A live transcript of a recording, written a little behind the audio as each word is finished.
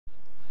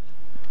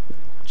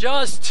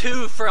Jaws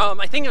 2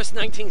 from, I think it was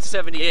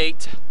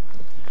 1978,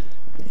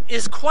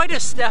 is quite a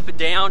step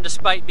down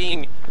despite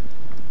being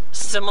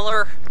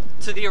similar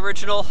to the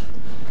original.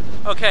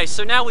 Okay,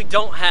 so now we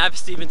don't have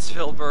Steven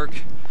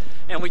Spielberg,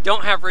 and we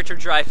don't have Richard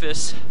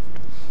Dreyfuss.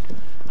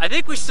 I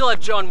think we still have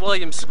John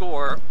Williams'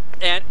 score,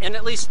 and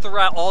at least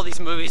throughout all these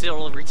movies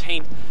it'll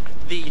retain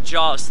the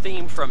Jaws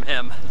theme from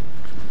him.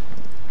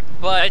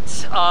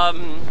 But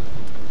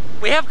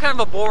we have kind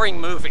of a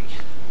boring movie.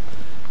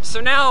 So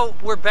now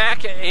we're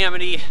back at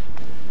Amity,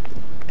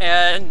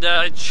 and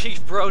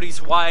Chief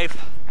Brody's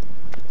wife,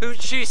 who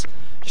she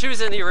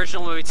was in the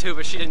original movie too,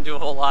 but she didn't do a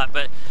whole lot.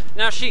 But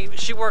now she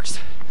works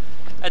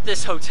at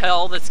this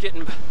hotel that's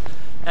getting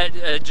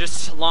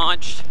just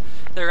launched.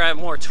 There are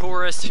more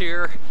tourists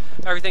here.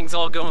 Everything's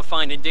all going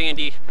fine and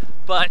dandy.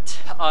 But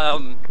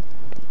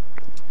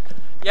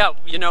yeah,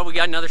 you know, we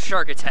got another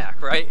shark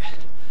attack, right?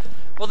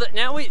 Well,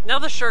 now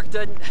the shark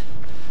doesn't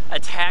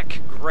attack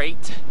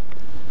great,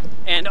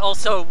 and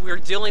also we're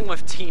dealing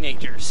with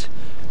teenagers.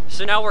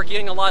 So now we're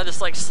getting a lot of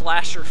this like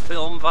slasher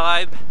film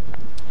vibe.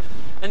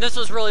 And this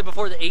was really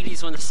before the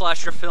 80s when the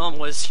slasher film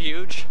was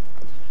huge.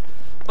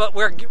 But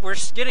we're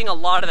getting a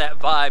lot of that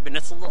vibe, and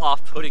it's a little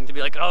off-putting to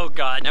be like, oh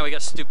god, now we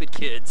got stupid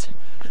kids.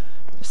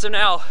 So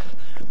now,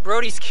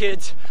 Brody's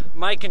kids,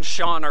 Mike and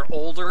Sean, are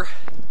older,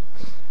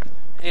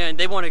 and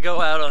they want to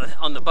go out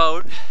on the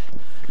boat,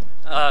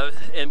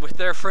 and with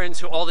their friends,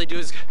 who all they do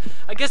is,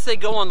 I guess they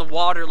go on the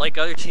water like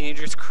other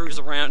teenagers cruise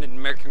around in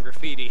American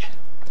Graffiti.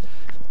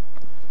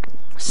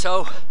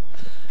 So,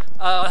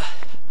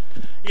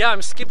 yeah,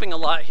 I'm skipping a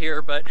lot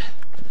here, but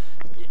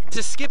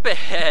to skip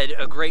ahead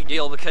a great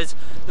deal because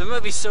the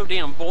movie's so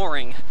damn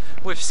boring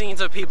with scenes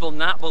of people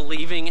not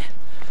believing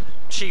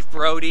Chief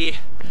Brody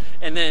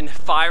and then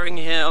firing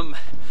him,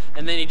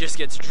 and then he just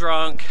gets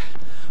drunk.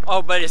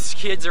 Oh, but his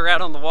kids are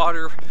out on the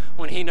water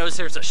when he knows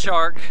there's a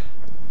shark.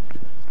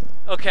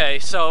 Okay,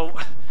 so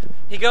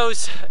he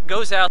goes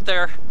out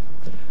there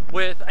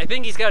with, I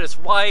think he's got his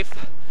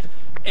wife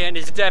and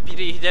his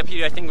deputy.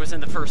 Deputy, I think, was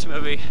in the first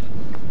movie.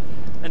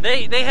 And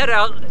they head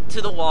out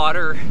to the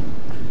water,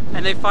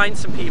 and they find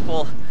some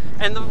people.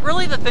 And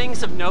really the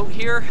things of note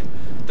here,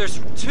 there's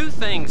two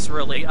things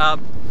really.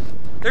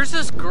 There's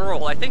this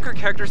girl, I think her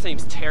character's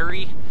name's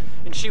Terry,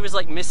 and she was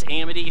like Miss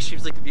Amity. She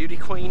was like the beauty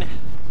queen.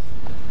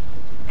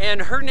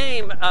 And her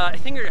name, I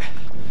think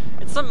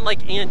it's something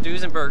like Ann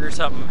Dusenberg or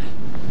something.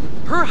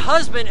 Her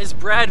husband is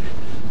Brad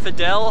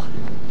Fidel,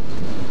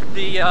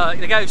 the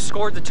guy who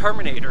scored the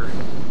Terminator.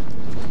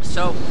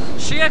 So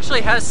she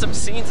actually has some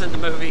scenes in the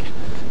movie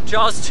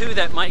Jaws 2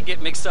 that might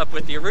get mixed up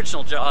with the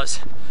original Jaws,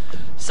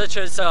 such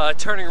as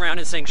turning around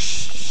and saying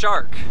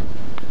shark.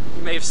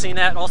 You may have seen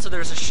that. Also,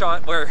 there's a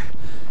shot where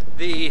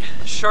the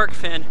shark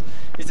fin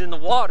is in the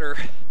water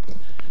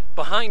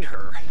behind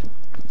her,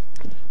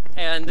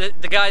 and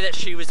the guy that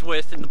she was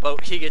with in the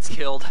boat, he gets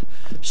killed.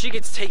 She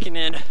gets taken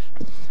in,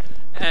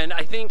 and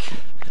I think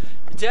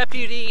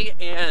Deputy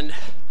and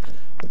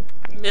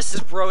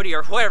Mrs. Brody,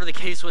 or whatever the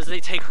case was, they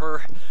take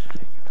her.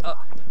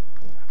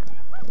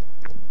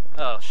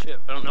 Oh shit,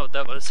 I don't know what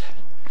that was.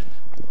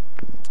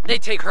 They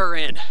take her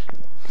in.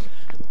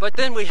 But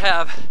then we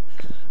have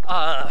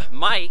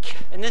Mike,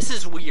 and this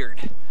is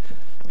weird.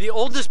 The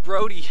oldest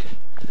Brody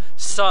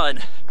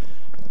son,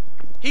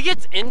 he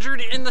gets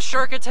injured in the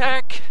shark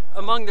attack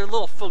among their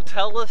little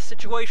flotilla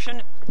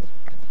situation,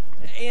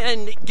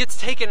 and gets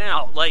taken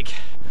out. Like,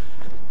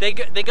 they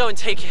go and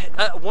take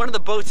one of the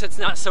boats that's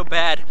not so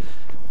bad,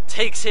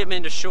 takes him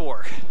into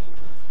shore.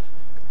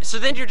 So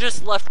then you're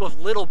just left with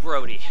little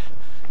Brody,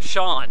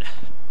 Sean.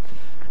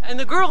 And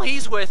the girl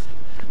he's with,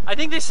 I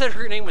think they said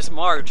her name was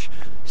Marge.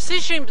 She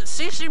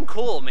seemed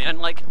cool, man.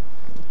 Like,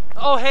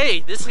 oh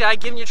hey, this guy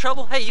giving you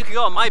trouble? Hey, you can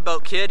go on my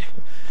boat, kid.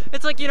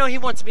 It's like, you know, he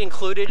wants to be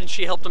included and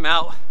she helped him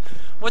out.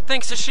 What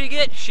thanks does she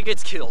get? She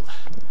gets killed.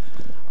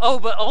 Oh,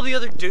 but all the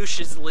other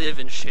douches live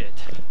and shit.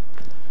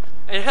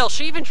 And hell,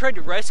 she even tried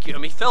to rescue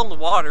him. He fell in the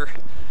water,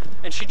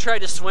 and she tried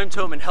to swim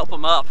to him and help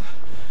him up,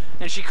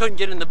 and she couldn't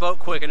get in the boat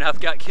quick enough,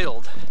 got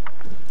killed.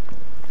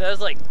 That was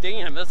like,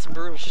 damn, that's some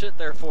brutal shit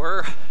there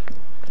for her.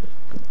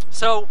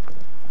 So,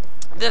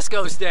 this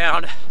goes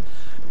down.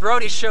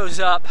 Brody shows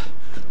up.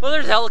 Well,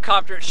 there's a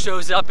helicopter that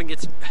shows up and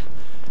gets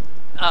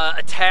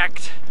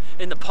attacked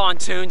in the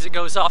pontoons. It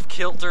goes off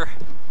kilter.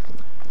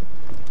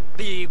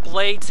 The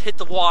blades hit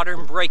the water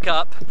and break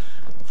up,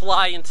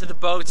 fly into the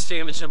boats,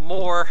 damage them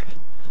more.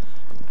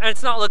 And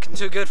it's not looking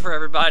too good for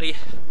everybody.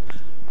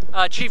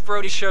 Chief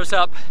Brody shows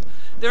up.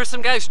 There were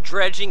some guys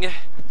dredging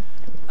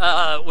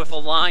with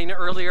a line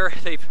earlier.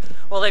 They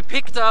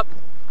picked up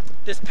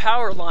this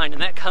power line,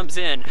 and that comes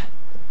in.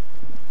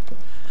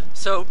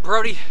 So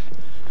Brody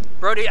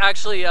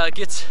actually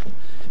gets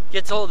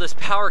hold of this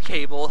power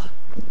cable,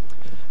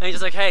 and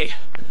he's like, hey,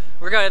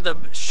 we're gonna have the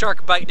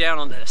shark bite down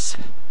on this.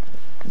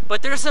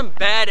 But there's some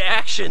bad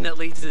action that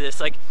leads to this.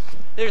 Like,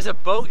 there's a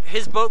boat,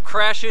 his boat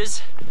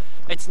crashes.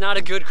 It's not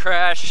a good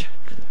crash.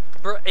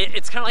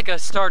 It's kind of like a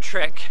Star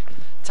Trek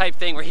type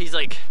thing where he's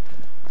like,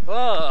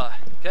 oh,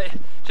 okay,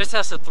 just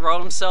has to throw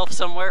himself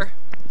somewhere.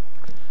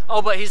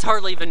 Oh, but he's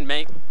hardly even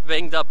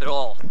banged up at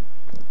all.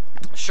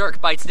 Shark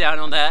bites down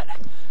on that,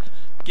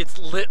 gets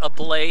lit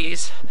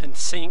ablaze and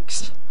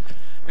sinks.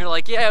 And you're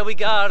like, yeah, we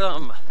got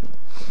him.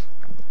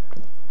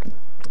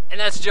 And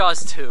that's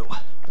Jaws 2.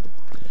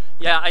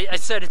 Yeah, I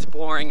said it's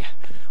boring.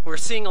 We're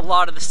seeing a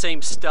lot of the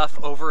same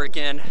stuff over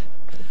again.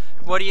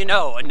 What do you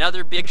know?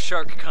 Another big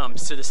shark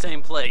comes to the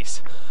same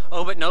place.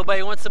 Oh, but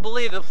nobody wants to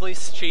believe the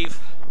police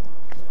chief.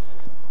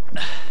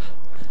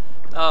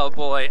 Oh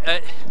boy.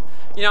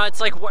 You know,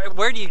 it's like,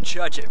 where do you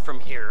judge it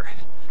from here?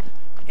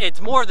 It's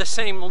more of the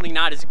same, only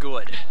not as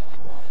good.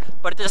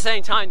 But at the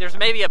same time, there's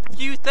maybe a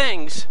few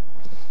things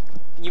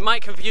you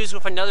might confuse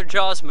with another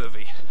Jaws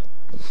movie.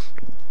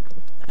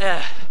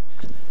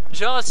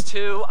 Jaws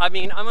 2, I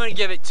mean, I'm going to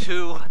give it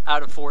 2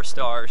 out of 4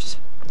 stars.